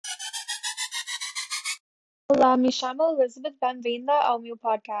Olá, me chamo Elizabeth, bem-vinda ao meu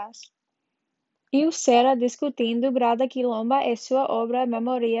podcast. Eu será discutindo Grada Quilomba e sua obra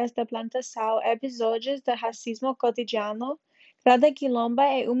Memorias da Plantação, episódios de racismo cotidiano. Grada Quilomba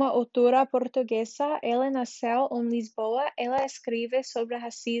é uma autora portuguesa. Ela nasceu em Lisboa. Ela escreve sobre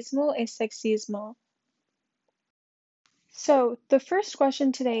racismo e sexismo. So, the first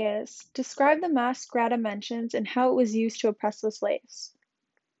question today is, describe the mask Grada mentions and how it was used to oppress the slaves.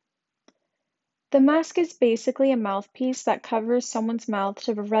 The mask is basically a mouthpiece that covers someone's mouth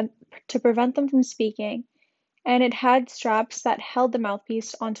to prevent them from speaking, and it had straps that held the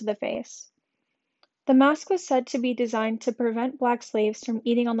mouthpiece onto the face. The mask was said to be designed to prevent black slaves from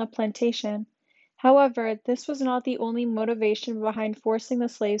eating on the plantation. However, this was not the only motivation behind forcing the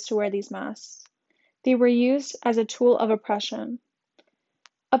slaves to wear these masks. They were used as a tool of oppression.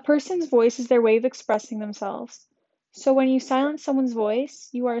 A person's voice is their way of expressing themselves. So when you silence someone's voice,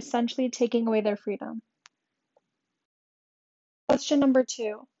 you are essentially taking away their freedom. Question number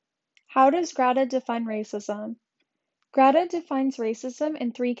 2. How does Grada define racism? Grada defines racism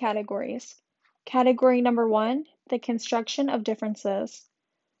in 3 categories. Category number 1, the construction of differences.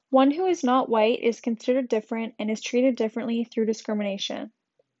 One who is not white is considered different and is treated differently through discrimination.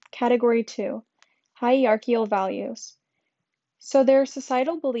 Category 2, hierarchical values. So there are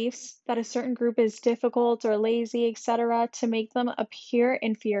societal beliefs that a certain group is difficult or lazy, etc., to make them appear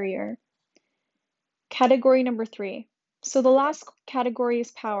inferior. Category number 3. So the last category is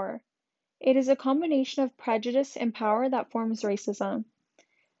power. It is a combination of prejudice and power that forms racism.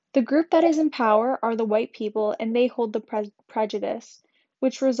 The group that is in power are the white people, and they hold the prejudice,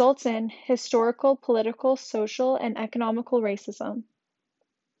 which results in historical, political, social, and economical racism.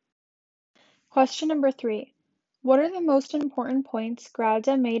 Question number 3. What are the most important points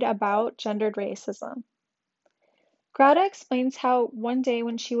Grada made about gendered racism? Grada explains how one day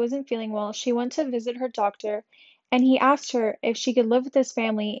when she wasn't feeling well, she went to visit her doctor, and he asked her if she could live with his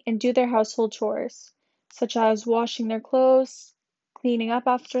family and do their household chores, such as washing their clothes, cleaning up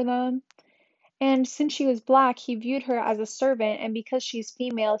after them. And since she was black, he viewed her as a servant, and because she's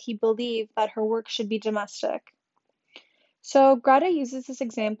female, he believed that her work should be domestic. So Grada uses this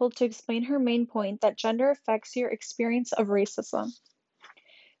example to explain her main point that gender affects your experience of racism.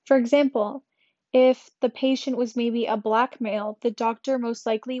 For example, if the patient was maybe a black male, the doctor most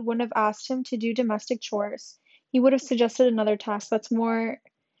likely wouldn't have asked him to do domestic chores. He would have suggested another task that's more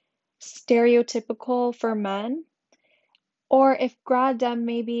stereotypical for men. Or if Grada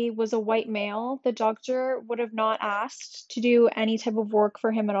maybe was a white male, the doctor would have not asked to do any type of work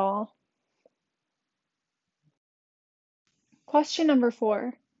for him at all. Question number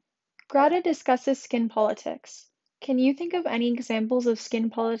 4. Grada discusses skin politics. Can you think of any examples of skin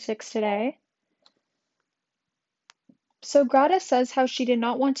politics today? So Grada says how she did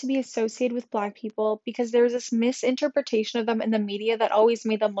not want to be associated with black people because there was this misinterpretation of them in the media that always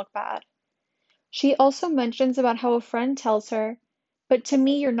made them look bad. She also mentions about how a friend tells her, "But to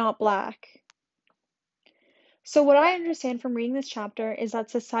me, you're not black." So what I understand from reading this chapter is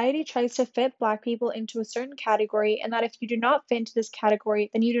that society tries to fit black people into a certain category, and that if you do not fit into this category,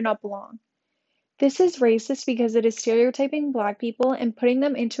 then you do not belong. This is racist because it is stereotyping black people and putting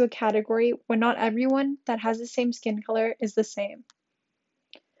them into a category when not everyone that has the same skin color is the same.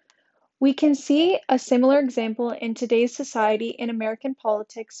 We can see a similar example in today's society in American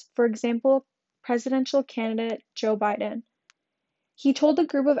politics. For example, presidential candidate Joe Biden. He told a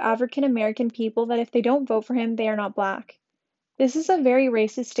group of African American people that if they don't vote for him, they are not black. This is a very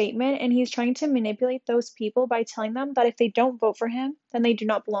racist statement, and he's trying to manipulate those people by telling them that if they don't vote for him, then they do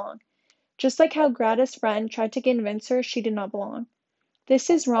not belong. Just like how Grada's friend tried to convince her she did not belong.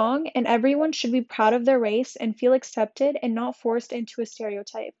 This is wrong, and everyone should be proud of their race and feel accepted and not forced into a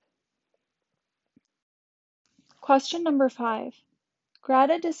stereotype. Question number 5.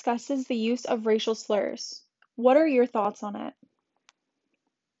 Grada discusses the use of racial slurs. What are your thoughts on it?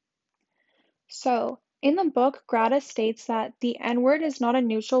 So, in the book, Grada states that the N-word is not a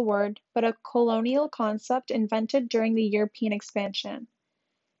neutral word, but a colonial concept invented during the European expansion.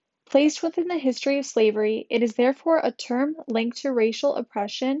 Placed within the history of slavery, it is therefore a term linked to racial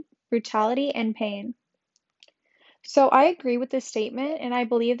oppression, brutality, and pain. So I agree with this statement, and I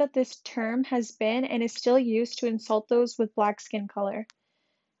believe that this term has been and is still used to insult those with black skin color.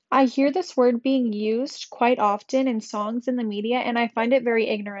 I hear this word being used quite often in songs in the media, and I find it very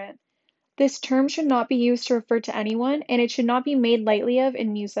ignorant. This term should not be used to refer to anyone, and it should not be made lightly of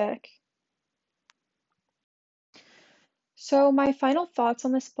in music. So my final thoughts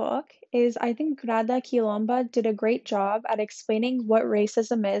on this book is I think Grada Quilomba did a great job at explaining what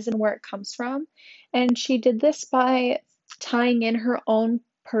racism is and where it comes from, and she did this by tying in her own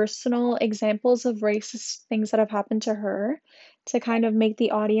personal examples of racist things that have happened to her to kind of make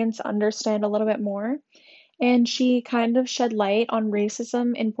the audience understand a little bit more. And she kind of shed light on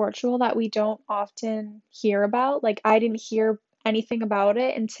racism in Portugal that we don't often hear about. Like, I didn't hear anything about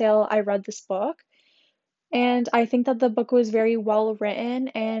it until I read this book. And I think that the book was very well written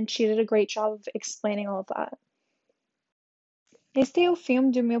and she did a great job of explaining all of that. Este é o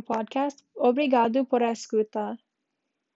fim do meu podcast. Obrigado por a escuta.